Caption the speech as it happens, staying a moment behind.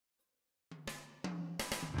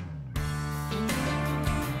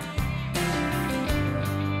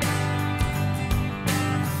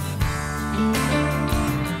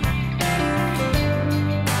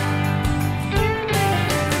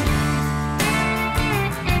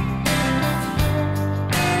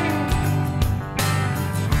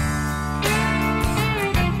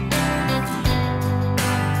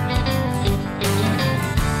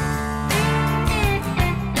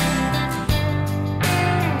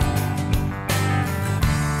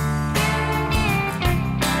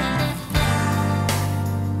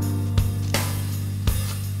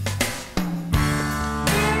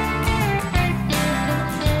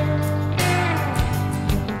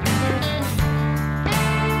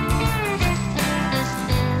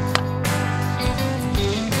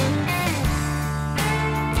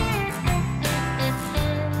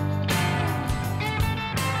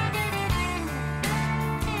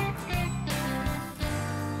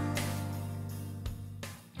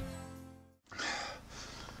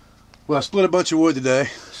Well, I split a bunch of wood today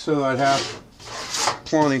so I'd have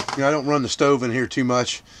plenty. You know, I don't run the stove in here too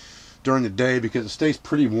much during the day because it stays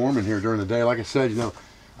pretty warm in here during the day. Like I said, you know,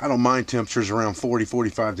 I don't mind temperatures around 40,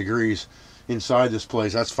 45 degrees inside this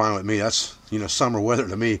place. That's fine with me. That's, you know, summer weather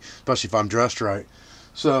to me, especially if I'm dressed right.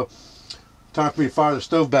 So, time for me to fire the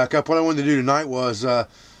stove back up. What I wanted to do tonight was,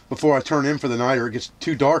 before I turn in for the night or it gets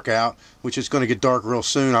too dark out, which is going to get dark real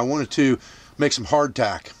soon, I wanted to make some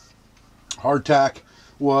hardtack. Hardtack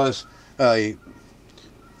was a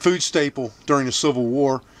food staple during the Civil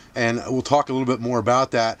War, and we'll talk a little bit more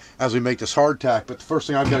about that as we make this hardtack. But the first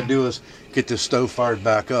thing I've got to do is get this stove fired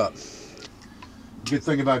back up. The good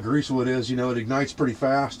thing about greasewood is, you know, it ignites pretty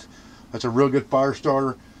fast. That's a real good fire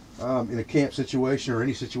starter in a camp situation or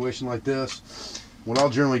any situation like this. What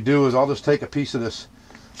I'll generally do is I'll just take a piece of this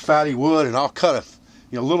fatty wood and I'll cut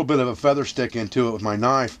a little bit of a feather stick into it with my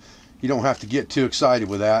knife. You don't have to get too excited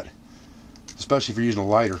with that, especially if you're using a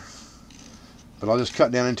lighter. But I'll just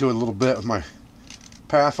cut down into it a little bit with my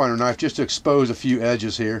Pathfinder knife just to expose a few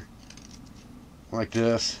edges here, like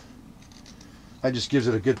this. That just gives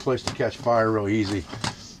it a good place to catch fire real easy.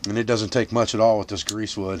 And it doesn't take much at all with this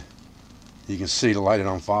greasewood. You can see to light it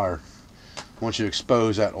on fire once you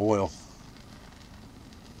expose that oil.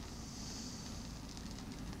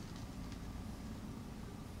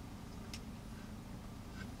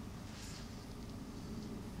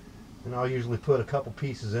 And I'll usually put a couple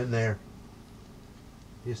pieces in there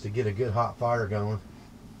just to get a good hot fire going.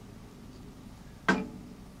 And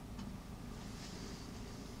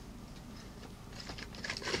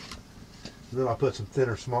then I'll put some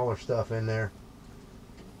thinner, smaller stuff in there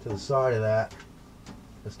to the side of that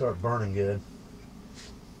and start burning good.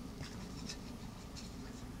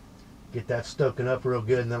 Get that stoking up real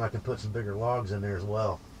good, and then I can put some bigger logs in there as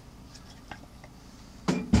well.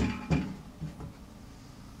 And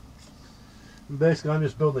basically, I'm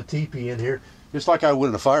just building a teepee in here, just like I would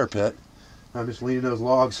in a fire pit. I'm just leaning those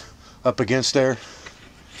logs up against there. I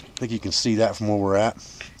think you can see that from where we're at.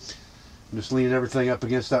 I'm just leaning everything up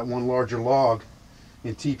against that one larger log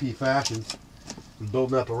in teepee fashion and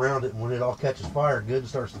building up around it. And when it all catches fire good and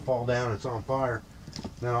starts to fall down, it's on fire.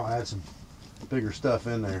 Then I'll add some bigger stuff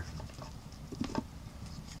in there.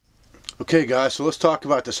 Okay guys, so let's talk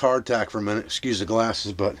about this hardtack for a minute. Excuse the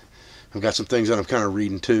glasses, but I've got some things that I'm kind of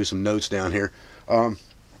reading too, some notes down here.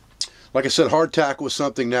 Like I said, hardtack was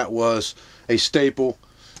something that was a staple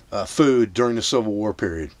food during the Civil War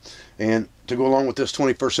period. And to go along with this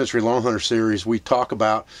 21st Century Long Hunter series, we talk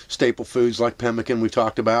about staple foods like pemmican we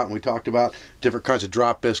talked about, and we talked about different kinds of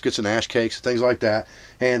drop biscuits and ash cakes and things like that.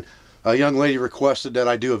 And a young lady requested that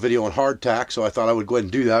I do a video on hardtack, so I thought I would go ahead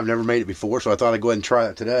and do that. I've never made it before, so I thought I'd go ahead and try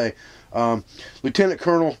it today. Lieutenant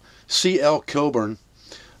Colonel C.L. Kilburn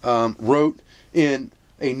wrote in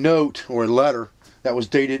a note or a letter that was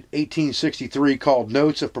dated 1863 called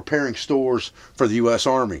Notes of Preparing Stores for the U.S.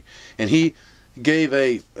 Army. And he gave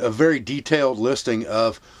a very detailed listing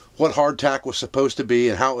of what hardtack was supposed to be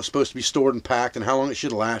and how it was supposed to be stored and packed and how long it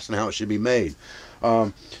should last and how it should be made.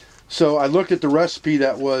 So I looked at the recipe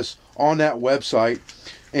that was on that website,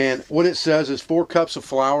 and what it says is 4 cups of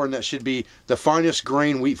flour, and that should be the finest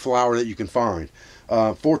grain wheat flour that you can find.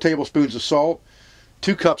 4 tablespoons of salt,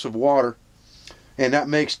 2 cups of water, and that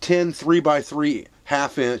makes 10 3x3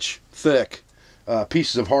 1/2-inch thick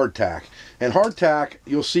pieces of hardtack. And hardtack,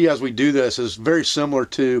 you'll see as we do this, is very similar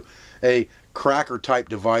to a cracker type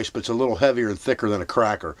device, but it's a little heavier and thicker than a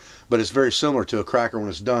cracker. But it's very similar to a cracker when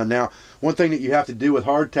it's done. Now, one thing that you have to do with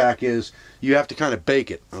hardtack is you have to kind of bake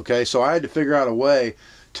it, okay? So I had to figure out a way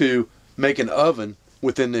to make an oven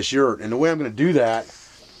within this yurt. And the way I'm going to do that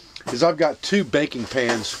is I've got 2 baking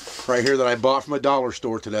pans right here that I bought from a dollar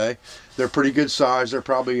store today. They're pretty good size. They're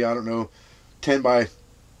probably, I don't know, 10 by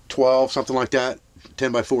 12, something like that,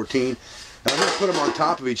 10 by 14. And I'm going to put them on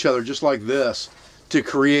top of each other just like this to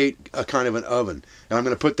create a kind of an oven. And I'm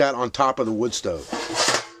going to put that on top of the wood stove.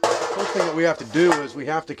 First thing that we have to do is we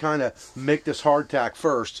have to kind of make this hardtack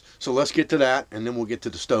first. So let's get to that, and then we'll get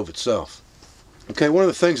to the stove itself. Okay, one of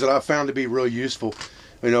the things that I've found to be real useful,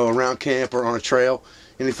 you know, around camp or on a trail,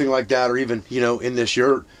 anything like that, or even, you know, in this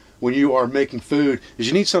yurt, when you are making food, is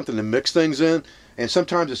you need something to mix things in. And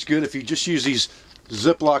sometimes it's good if you just use these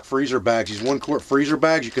Ziploc freezer bags, these 1-quart freezer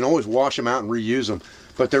bags. You can always wash them out and reuse them,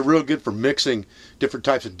 but they're real good for mixing different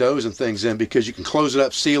types of doughs and things in, because you can close it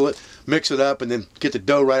up, seal it, mix it up, and then get the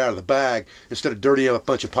dough right out of the bag instead of dirtying up a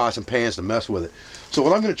bunch of pots and pans to mess with it. So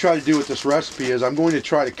what I'm going to try to do with this recipe is I'm going to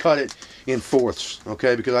try to cut it in fourths,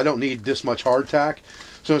 okay, because I don't need this much hardtack.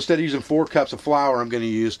 So instead of using 4 cups of flour, I'm going to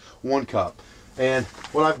use 1 cup. And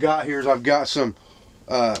what I've got here is I've got some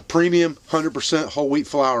premium 100% whole wheat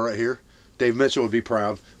flour right here, Dave Mitchell would be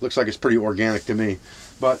proud. Looks like it's pretty organic to me.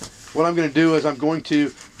 But what I'm going to do is I'm going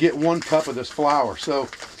to get 1 cup of this flour. So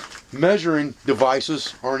measuring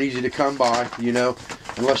devices aren't easy to come by, you know,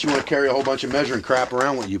 unless you want to carry a whole bunch of measuring crap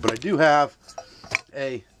around with you. But I do have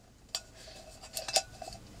a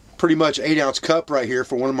pretty much 8-ounce cup right here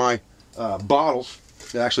for one of my bottles.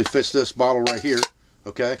 It actually fits this bottle right here.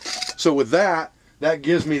 Okay, so with that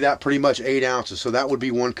gives me that pretty much 8 ounces. So that would be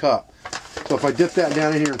 1 cup. So if I dip that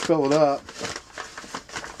down in here and fill it up,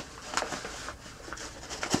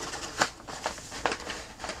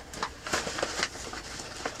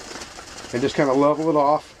 and just kind of level it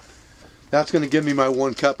off, that's going to give me my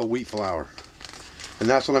 1 cup of wheat flour. And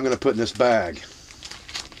that's what I'm going to put in this bag.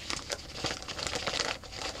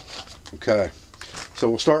 Okay, so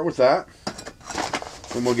we'll start with that.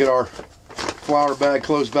 And we'll get our flour bag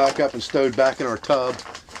closed back up and stowed back in our tub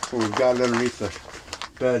where we've got it underneath the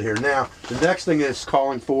bed here. Now, the next thing it's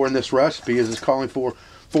calling for in this recipe is it's calling for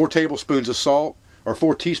 4 tablespoons of salt, or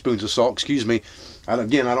 4 teaspoons of salt, excuse me.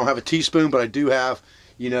 Again, I don't have a teaspoon, but I do have,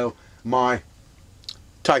 you know, my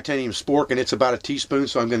titanium spork, and it's about a teaspoon,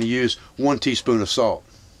 so I'm going to use 1 teaspoon of salt.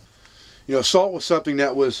 You know, salt was something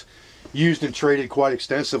that was used and traded quite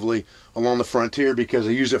extensively along the frontier because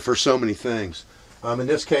they use it for so many things. In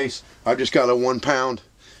this case, I've just got a 1-pound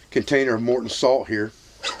container of Morton salt here,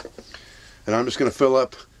 and I'm just going to fill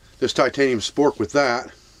up this titanium spork with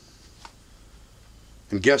that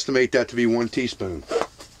and guesstimate that to be 1 teaspoon.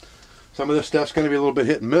 Some of this stuff's going to be a little bit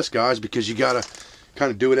hit and miss, guys, because you got to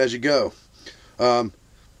kind of do it as you go.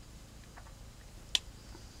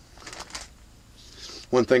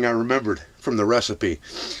 One thing I remembered from the recipe,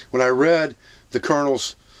 when I read the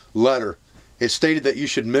Colonel's letter, it stated that you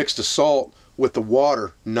should mix the salt with the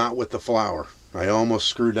water, not with the flour. I almost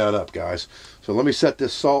screwed that up, guys. So let me set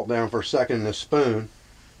this salt down for a second in this spoon.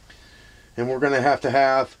 And we're going to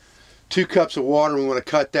have 2 cups of water. We want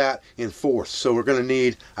to cut that in 4ths. So we're going to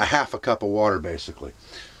need a 1/2 cup of water, basically.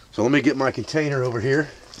 So let me get my container over here.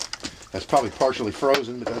 That's probably partially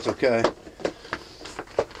frozen, but that's okay.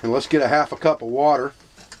 And let's get a 1/2 cup of water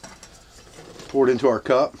poured into our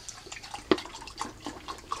cup.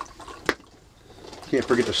 Can't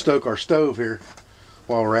forget to stoke our stove here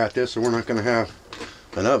while we're at this, or we're not going to have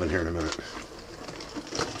an oven here in a minute.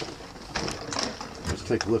 Let's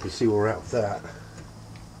take a look and see where we're at with that.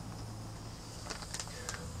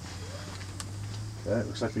 Okay,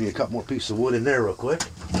 looks like we need a couple more pieces of wood in there real quick.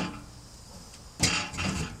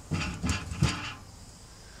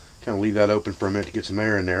 Kind of leave that open for a minute to get some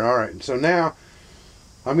air in there. Alright, so now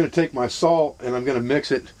I'm going to take my salt and I'm going to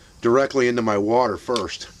mix it directly into my water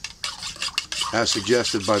first, as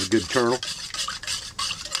suggested by the good Colonel.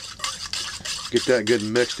 Get that good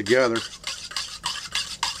and mixed together.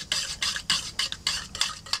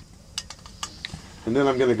 And then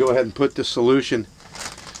I'm going to go ahead and put this solution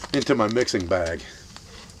into my mixing bag.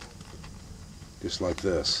 Just like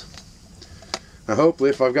this. Now hopefully,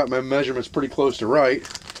 if I've got my measurements pretty close to right,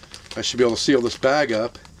 I should be able to seal this bag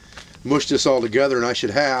up, mush this all together, and I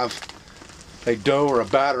should have a dough or a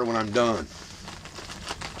batter when I'm done.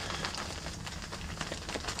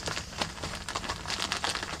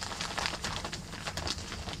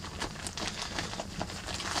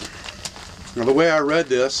 Now the way I read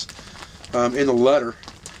this in the letter,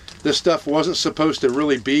 this stuff wasn't supposed to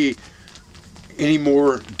really be any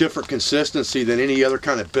more different consistency than any other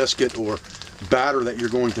kind of biscuit or batter that you're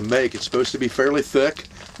going to make. It's supposed to be fairly thick,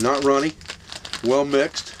 not runny, well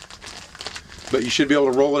mixed, but you should be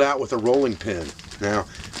able to roll it out with a rolling pin. Now,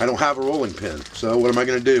 I don't have a rolling pin, so what am I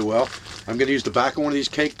going to do? Well, I'm going to use the back of one of these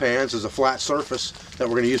cake pans as a flat surface that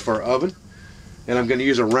we're going to use for our oven, and I'm going to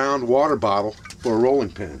use a round water bottle for a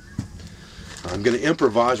rolling pin. I'm going to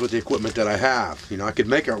improvise with the equipment that I have. You know, I could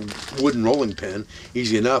make a wooden rolling pin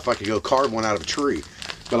easy enough. I could go carve one out of a tree,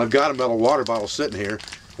 but I've got a metal water bottle sitting here.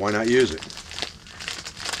 Why not use it?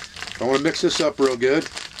 I want to mix this up real good.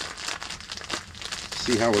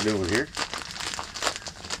 See how we're doing here.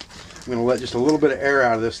 I'm going to let just a little bit of air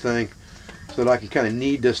out of this thing so that I can kind of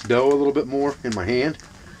knead this dough a little bit more in my hand.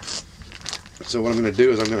 So what I'm going to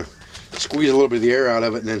do is I'm going to squeeze a little bit of the air out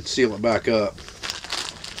of it and then seal it back up.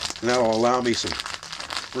 And that'll allow me some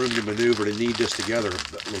room to maneuver to knead this together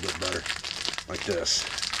a little bit better, like this.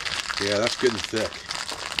 Yeah, that's good and thick.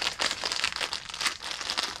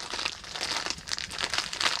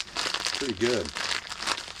 Pretty good.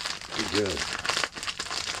 Pretty good.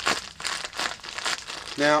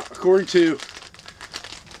 Now, according to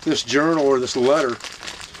this journal or this letter,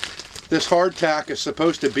 this hardtack is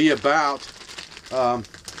supposed to be about a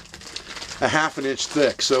 1/2 inch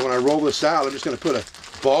thick. So when I roll this out, I'm just going to put a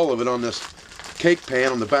ball of it on this cake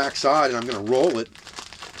pan on the back side, and I'm going to roll it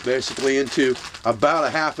basically into about a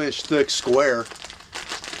 1/2 inch thick square,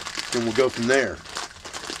 and we'll go from there.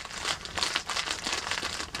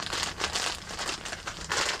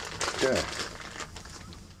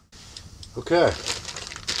 Okay,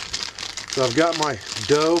 so I've got my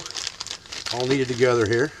dough all kneaded together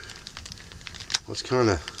here. Let's kind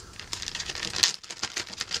of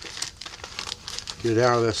get it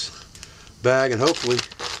out of this bag, and hopefully,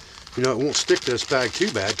 you know, it won't stick to this bag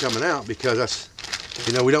too bad coming out, because that's,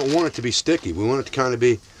 you know, we don't want it to be sticky. We want it to kind of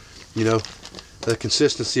be, you know, the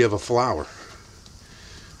consistency of a flour.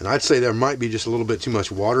 And I'd say there might be just a little bit too much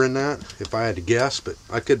water in that, if I had to guess, but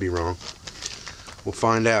I could be wrong. We'll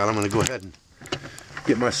find out. I'm going to go ahead and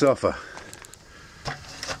get myself a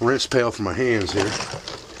rinse pail for my hands here.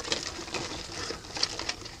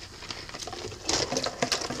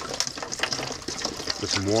 Put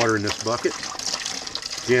some water in this bucket.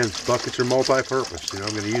 Again, buckets are multi-purpose. You know,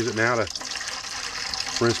 I'm going to use it now to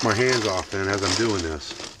rinse my hands off in as I'm doing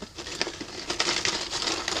this.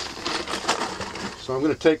 So I'm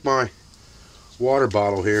going to take my water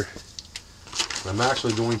bottle here. I'm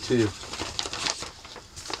actually going to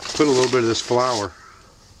put a little bit of this flour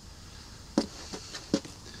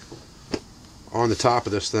on the top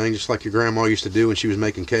of this thing, just like your grandma used to do when she was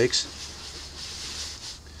making cakes.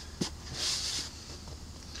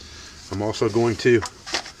 I'm also going to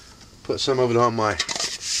put some of it on my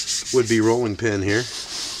would-be rolling pin here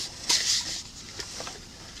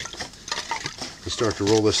and start to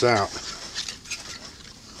roll this out.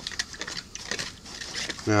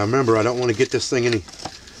 Now remember, I don't want to get this thing any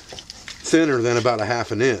thinner than about a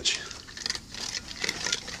 1/2 inch.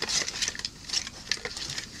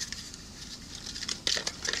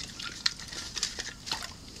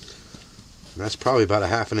 And that's probably about a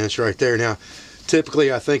 1/2 inch right there. Now,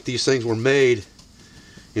 typically I think these things were made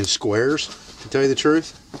in squares, to tell you the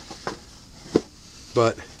truth.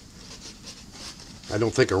 But I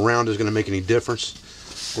don't think a round is going to make any difference.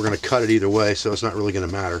 We're going to cut it either way, so it's not really going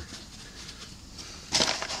to matter.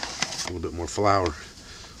 A little bit more flour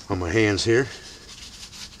on my hands here.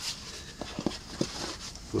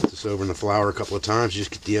 Flip this over in the flour a couple of times,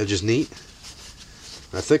 just get the edges neat.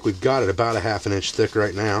 I think we've got it about a 1/2 inch thick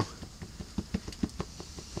right now.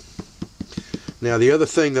 Now the other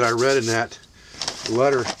thing that I read in that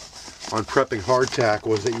letter on prepping hardtack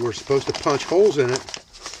was that you were supposed to punch holes in it,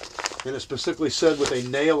 and it specifically said with a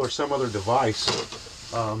nail or some other device,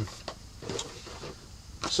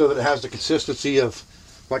 so that it has the consistency of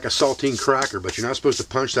like a saltine cracker, but you're not supposed to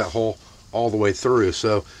punch that hole all the way through.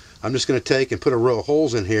 So I'm just going to take and put a row of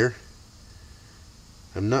holes in here.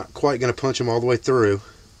 I'm not quite going to punch them all the way through,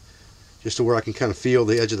 just to where I can kind of feel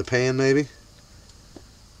the edge of the pan maybe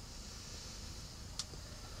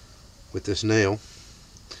with this nail.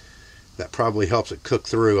 That probably helps it cook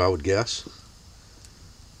through, I would guess.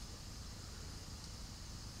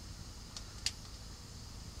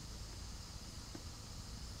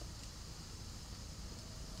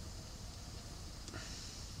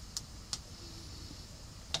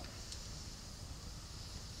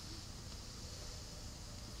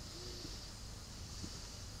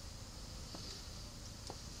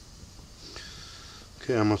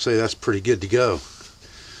 Okay, I'm going to say that's pretty good to go.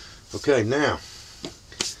 Okay, now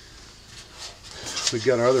we've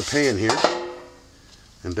got our other pan here,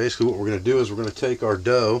 and basically what we're going to do is we're going to take our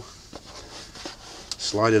dough,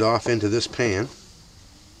 slide it off into this pan,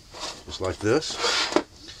 just like this.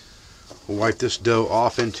 We'll wipe this dough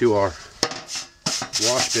off into our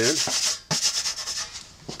wash bin.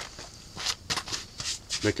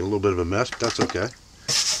 Making a little bit of a mess, but that's okay.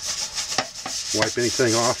 Wipe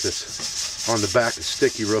anything off that's on the back that's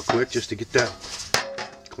sticky real quick, just to get that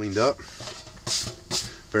cleaned up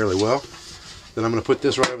fairly well. Then I'm going to put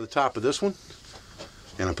this right over the top of this one,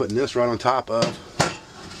 and I'm putting this right on top of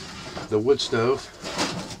the wood stove,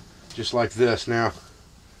 just like this. Now,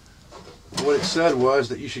 what it said was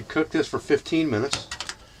that you should cook this for 15 minutes,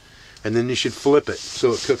 and then you should flip it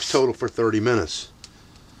so it cooks total for 30 minutes.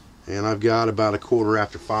 And I've got about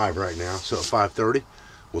 5:15 right now, so at 5:30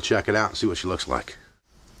 we'll check it out and see what she looks like.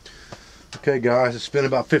 Okay guys, it's been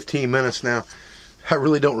about 15 minutes now. I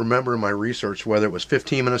really don't remember in my research whether it was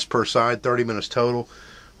 15 minutes per side, 30 minutes total,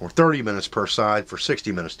 or 30 minutes per side for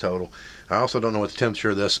 60 minutes total. I also don't know what the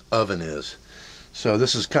temperature of this oven is. So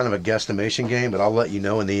this is kind of a guesstimation game, but I'll let you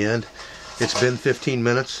know in the end. It's been 15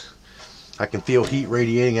 minutes. I can feel heat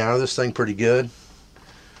radiating out of this thing pretty good.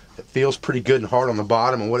 It feels pretty good and hard on the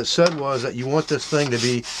bottom, and what it said was that you want this thing to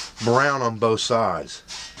be brown on both sides.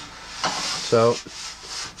 So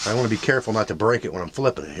I want to be careful not to break it when I'm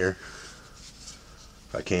flipping it here,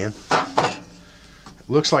 if I can. It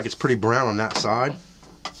looks like it's pretty brown on that side.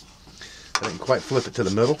 I didn't quite flip it to the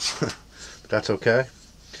middle, but that's okay.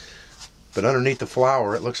 But underneath the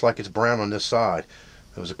flour, it looks like it's brown on this side.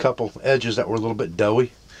 There was a couple edges that were a little bit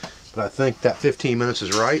doughy, but I think that 15 minutes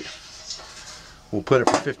is right. We'll put it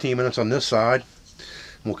for 15 minutes on this side,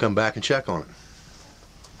 and we'll come back and check on it.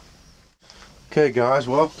 Okay guys,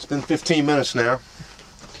 well, it's been 15 minutes now.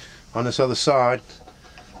 On this other side,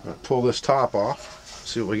 I'm going to pull this top off,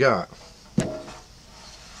 see what we got.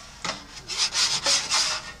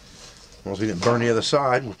 As long as we didn't burn the other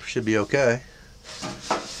side, we should be okay.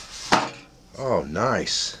 Oh,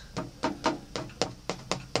 nice.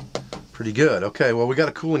 Pretty good. Okay, well, we got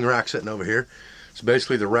a cooling rack sitting over here. It's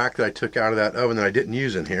basically the rack that I took out of that oven that I didn't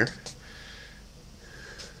use in here.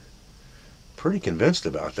 Pretty convinced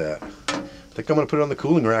about that. I think I'm going to put it on the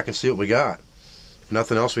cooling rack and see what we got. If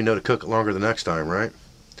nothing else, we know to cook it longer the next time, right?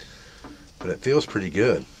 But it feels pretty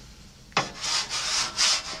good.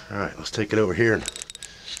 Alright, let's take it over here and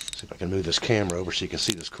see if I can move this camera over so you can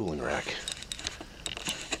see this cooling rack.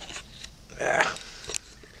 Ah,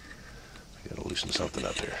 I gotta loosen something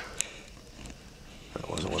up here. That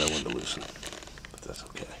wasn't what I wanted to loosen, but that's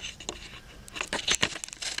okay.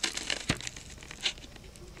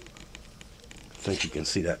 I think you can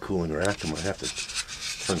see that cooling rack. I'm gonna have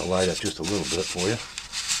to turn the light up just a little bit for you.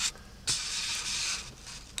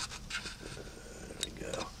 There we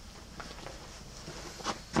go.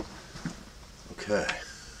 Okay,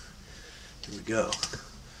 here we go.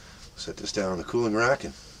 Set this down on the cooling rack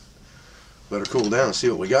and let her cool down and see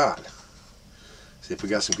what we got. See if we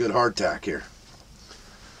got some good hardtack here.